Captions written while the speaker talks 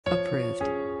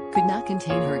could not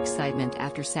contain her excitement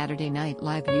after Saturday Night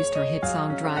Live used her hit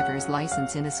song Driver's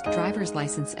License in a Driver's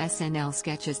License SNL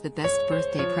sketch as the best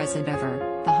birthday present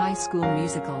ever. The High School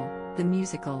Musical, the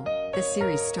musical, the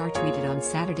series star tweeted on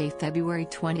Saturday, February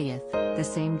 20th, the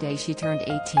same day she turned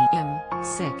 18.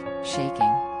 Sick,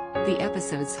 shaking. The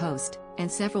episode's host,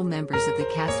 and several members of the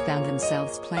cast found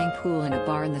themselves playing pool in a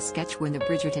bar in the sketch when the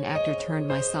Bridgerton actor turned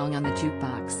My Song on the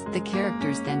jukebox. The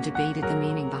characters then debated the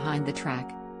meaning behind the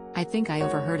track. I think I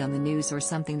overheard on the news or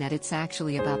something that it's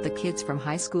actually about the kids from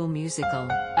High School Musical.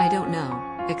 I don't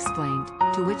know, explained,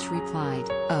 to which replied,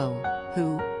 oh,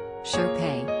 who?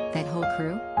 Sharpay, that whole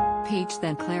crew? Page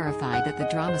then clarified that the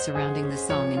drama surrounding the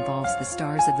song involves the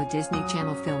stars of the Disney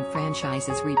Channel film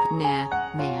franchises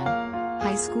Nah, man.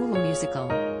 High School Musical,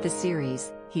 the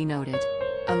series, he noted.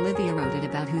 Olivia wrote it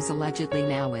about who's allegedly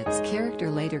now its character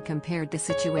later compared the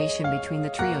situation between the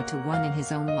trio to one in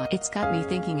his own life. It's got me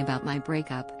thinking about my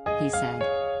breakup, he said.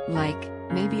 Like,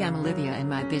 maybe I'm Olivia and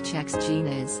my bitch ex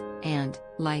Gina is, and,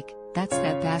 like, that's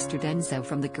that bastard Enzo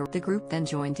from the group. The group then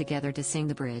joined together to sing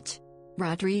the bridge.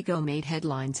 Rodrigo made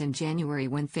headlines in January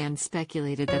when fans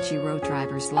speculated that she wrote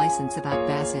Driver's License about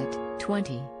Bassett,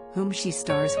 20, whom she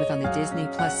stars with on the Disney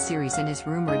Plus series, and is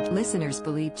rumored listeners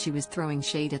believed she was throwing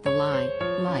shade at the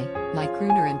like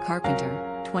crooner and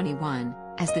Carpenter, 21,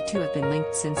 as the two have been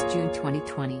linked since June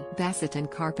 2020. Bassett and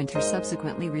Carpenter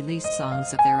subsequently released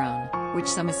songs of their own, which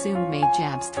some assumed made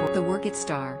jabs toward the work it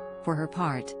star, for her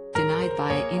part, denied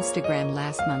via Instagram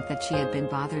last month that she had been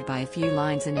bothered by a few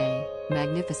lines in a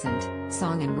Magnificent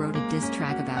song and wrote a diss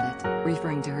track about it,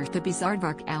 referring to her. The Bizarre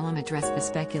alum addressed the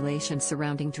speculation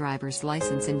surrounding Driver's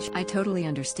License, and I totally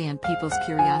understand people's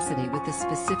curiosity with the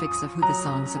specifics of who the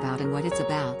song's about and what it's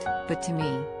about, but to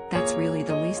me, that's really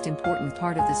the least important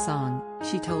part of the song,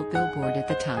 she told Billboard at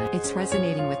the time. It's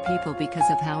resonating with people because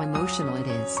of how emotional it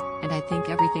is, and I think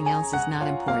everything else is not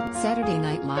important. Saturday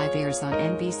Night Live airs on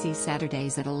NBC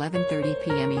Saturdays at 11:30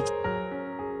 p.m. each.